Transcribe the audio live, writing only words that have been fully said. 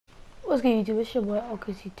What's good, YouTube? It's your boy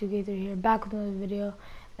OKC2K3 here, back with another video.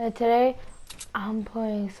 And today I'm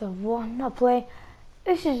playing some. Well, I'm not playing.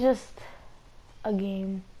 This is just a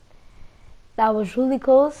game that was really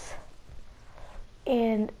close,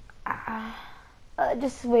 and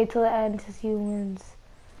just wait till the end to see who wins.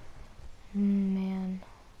 Man.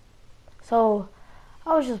 So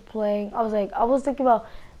I was just playing. I was thinking about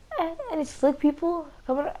any slick people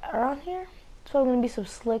coming around here. So I'm gonna be some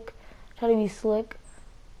slick. Try to be slick.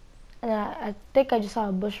 And I think I just saw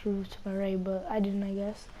a bush roof to my right, but I didn't, I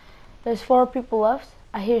guess. There's 4 people left.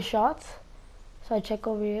 I hear shots, so I check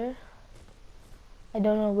over here. I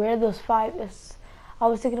don't know where those 5 is. I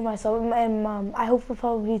was thinking to myself, and I hope for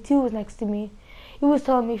probably 2 was next to me. He was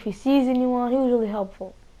telling me if he sees anyone. He was really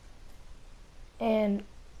helpful. And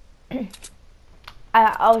I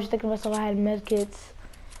was just thinking to myself, I had med kits.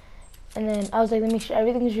 And then I was like, let me make sure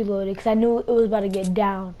everything is reloaded, because I knew it was about to get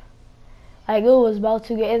down. Like, it was about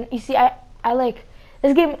to get, and you see, I like,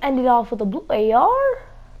 this game ended off with a blue AR,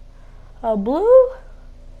 a blue,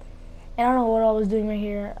 and I don't know what I was doing right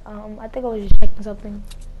here. I think I was just checking something.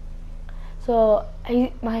 So,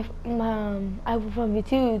 my from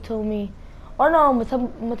V2 told me, or no, I'm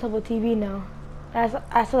gonna tell TV now. And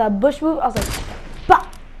I saw that bush move, I was like,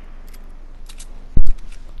 bah!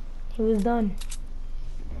 He was done.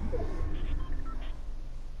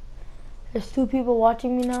 There's 2 people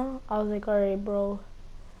watching me now. I was like, alright, bro.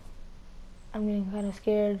 I'm getting kind of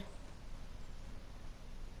scared.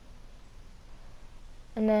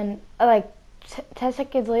 And then, like, 10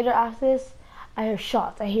 seconds later after this, I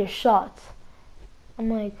hear shots. I'm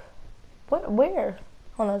like, where?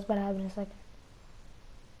 Hold on, it's about to happen in a second.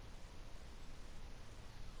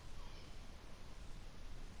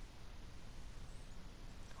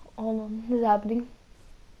 Hold on, this is happening.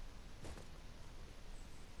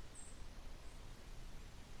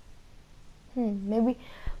 Maybe.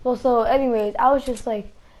 Well, so anyways, I was just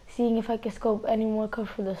like seeing if I could scope any more cover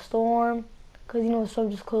for the storm, cause you know the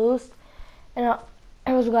storm just closed, and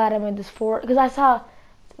I was glad I made this fort, cause I saw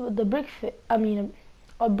the brick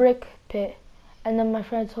a brick pit, and then my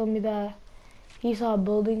friend told me that he saw a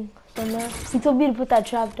building somewhere. He told me to put that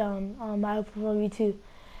trap down. I prefer V2,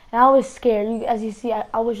 and I was scared. As you see,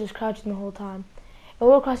 I was just crouching the whole time. And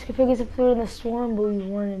we were crossing configures if we were in the storm, but we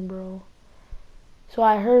weren't, bro. So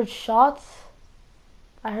I heard shots.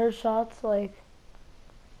 Like,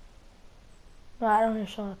 no, I don't hear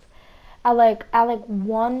shots. At like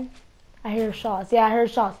 1, I hear shots. Yeah, I heard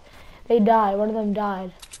shots. They died. One of them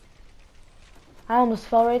died. I almost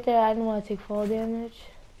fell right there. I didn't want to take fall damage.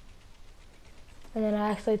 And then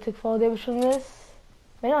I actually took fall damage from this.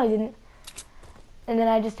 But no, I didn't. And then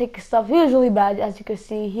I just take his stuff. He was really bad, as you can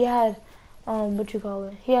see. He had,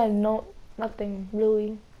 he had nothing,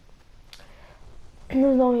 really.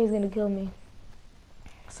 There's no way he's gonna kill me.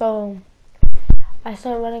 So I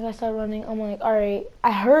start running. I'm like, alright,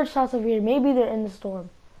 I heard shots over here. Maybe they're in the storm.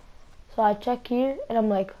 So I check here and I'm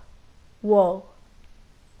like, whoa.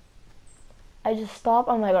 I just stop.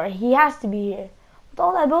 I'm like, alright, he has to be here. With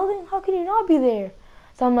all that building, how can he not be there?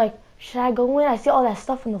 So I'm like, should I go in? I see all that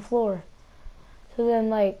stuff on the floor. So then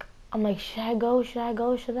I'm like, should I go?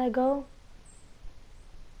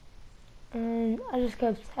 And I just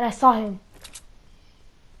kept, and I saw him.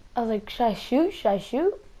 I was like, should I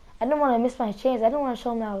shoot? I didn't want to miss my chance. I didn't want to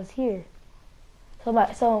show him that I was here.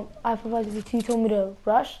 So I provided V2 told me to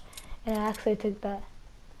rush, and I actually took that.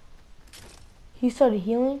 He started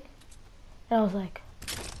healing, and I was like,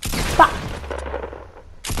 bop!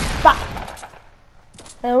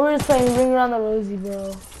 And we were just playing Ring Around the Rosie,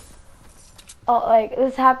 bro. Oh, like,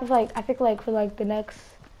 this happened, I think, for, the next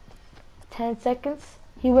 10 seconds.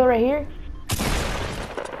 He went right here.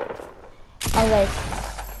 I was like,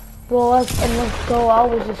 well, let's go. I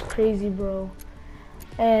was just crazy, bro.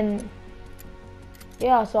 And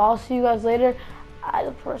yeah, so I'll see you guys later.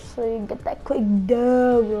 I'll personally get that quick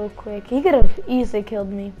dub real quick. He could have easily killed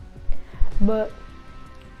me, but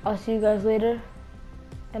I'll see you guys later,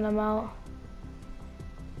 and I'm out.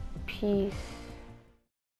 Peace.